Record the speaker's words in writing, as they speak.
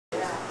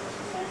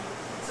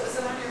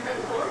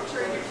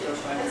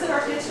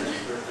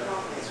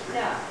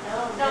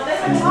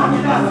been talking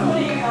about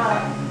putting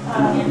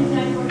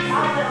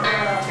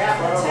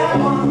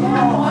tail on the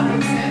wall. That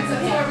makes sense.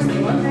 That's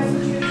what I was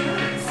thinking.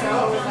 So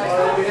I was like,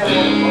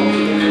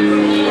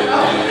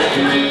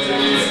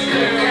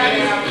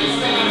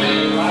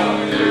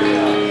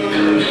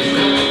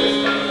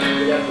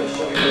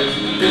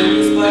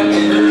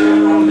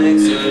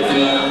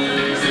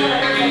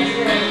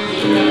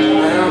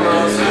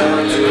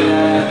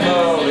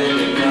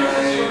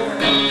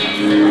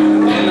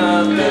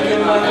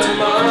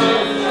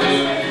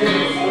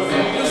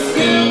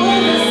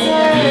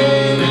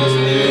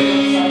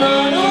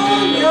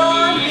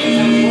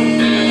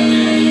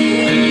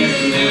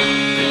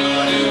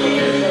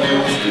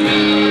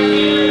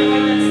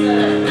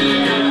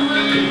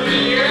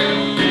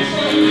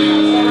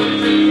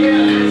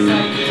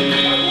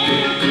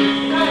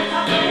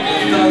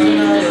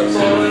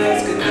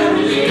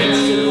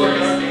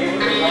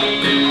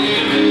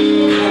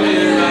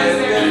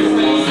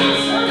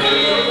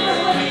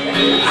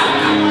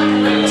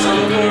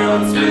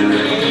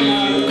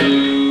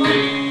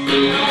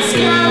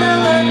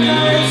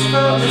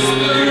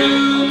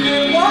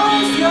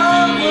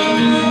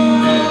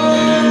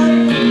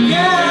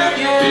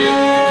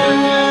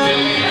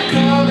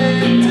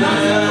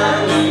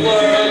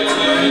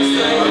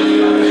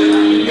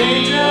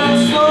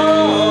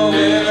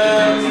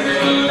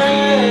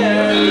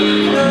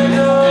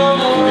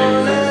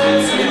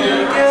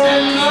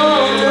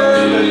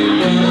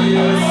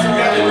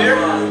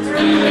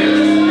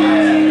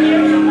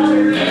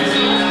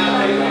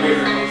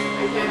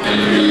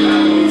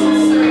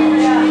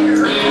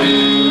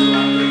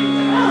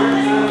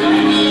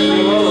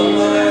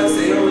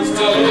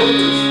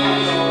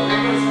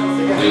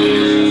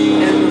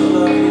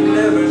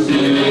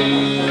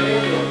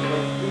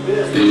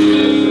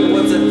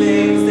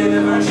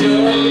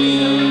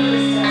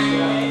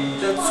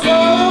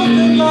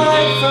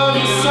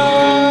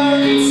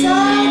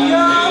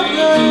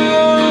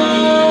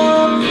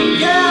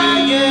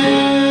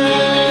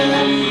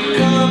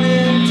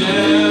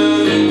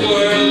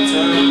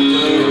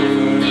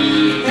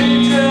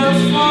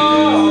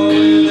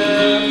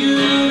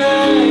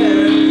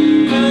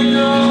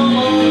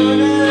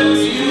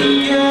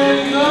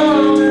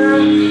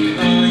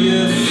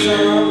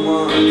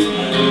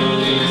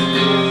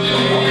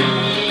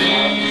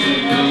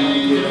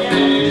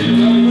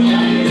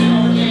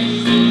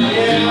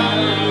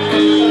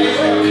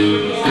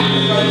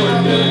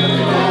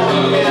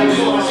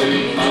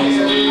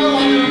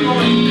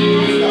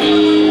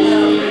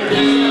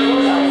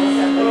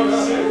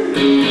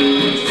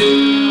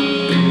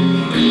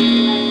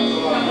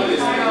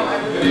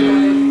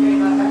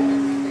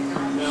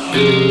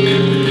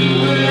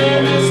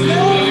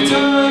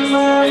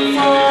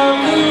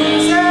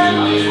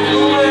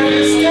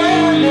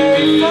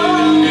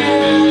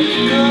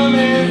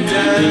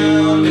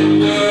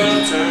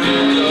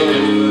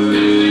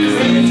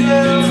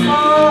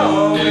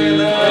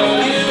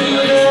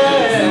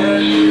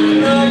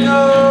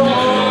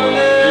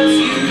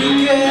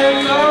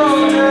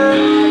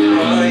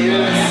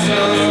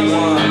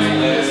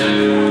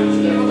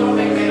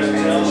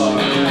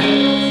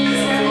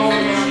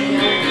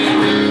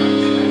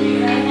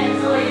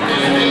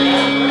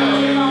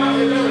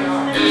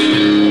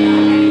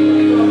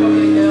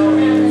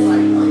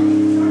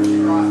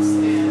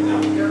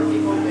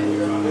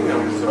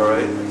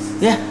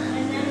 yeah,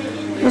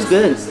 it was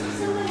good.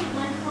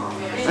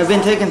 I've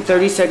been taking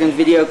 30-second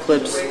video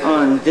clips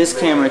on this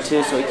camera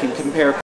too, so we can compare